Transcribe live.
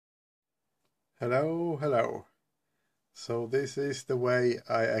Hello. So this is the way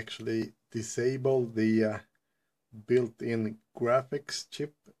I actually disable the built-in graphics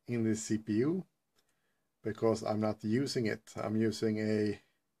chip in the CPU because I'm not using it. I'm using a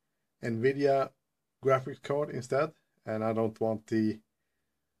NVIDIA graphics card instead, and I don't want the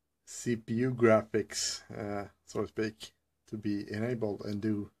CPU graphics, so to speak, to be enabled and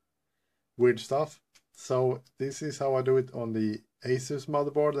do weird stuff. So this is how I do it on the Asus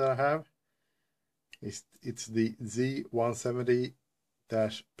motherboard that I have. It's the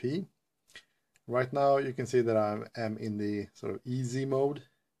Z170-P. Right now you can see that I am in the sort of easy mode.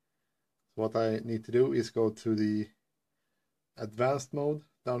 So what I need to do is go to the advanced mode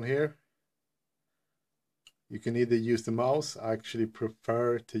down here. You can either use the mouse. I actually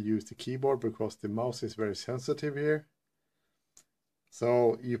prefer to use the keyboard because the mouse is very sensitive here.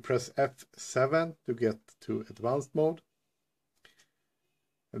 So you press F7 to get to advanced mode.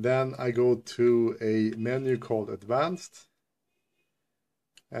 And then I go to a menu called advanced.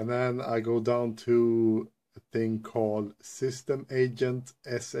 And then I go down to a thing called System Agent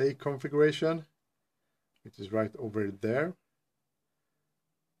SA configuration, which is right over there.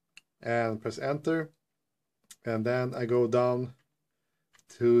 And press enter. And then I go down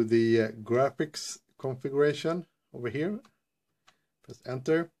to the graphics configuration over here. Press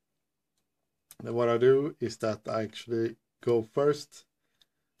enter. And what I do is that I actually go first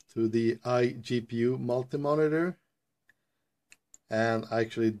to the iGPU multi-monitor. And I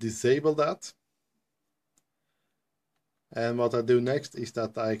actually disable that. And what I do next is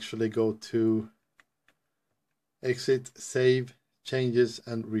that I actually go to exit, save, changes,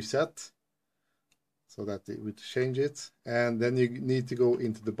 and reset, so that it would change it. And then you need to go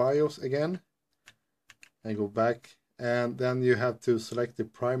into the BIOS again and go back. And then you have to select the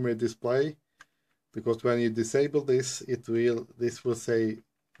primary display, because when you disable this, this will say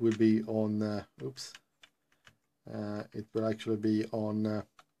will be on, it will actually be on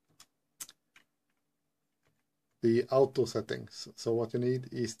the auto settings. So what you need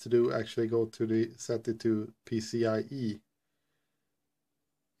is to do actually go to the set it to PCIe.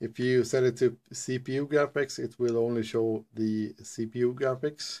 If you set it to CPU graphics, it will only show the CPU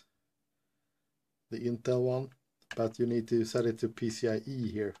graphics, the Intel one, but you need to set it to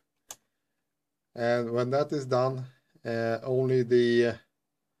PCIe here. And when that is done, only the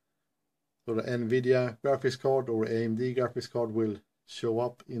sort of NVIDIA graphics card or AMD graphics card will show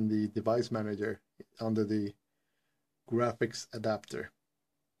up in the device manager under the graphics adapter.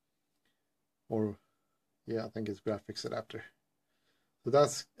 Or yeah, I think it's graphics adapter. So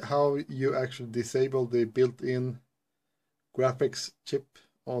that's how you actually disable the built-in graphics chip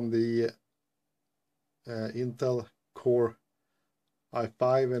on the Intel Core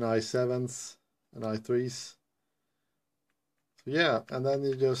i5 and i7s and i3s. So yeah, and then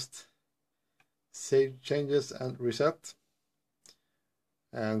you just save changes and reset.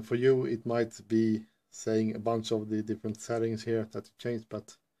 And for you it might be saying a bunch of the different settings here that you changed,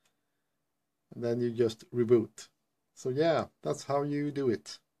 but then you just reboot. So yeah, that's how you do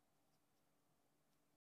it.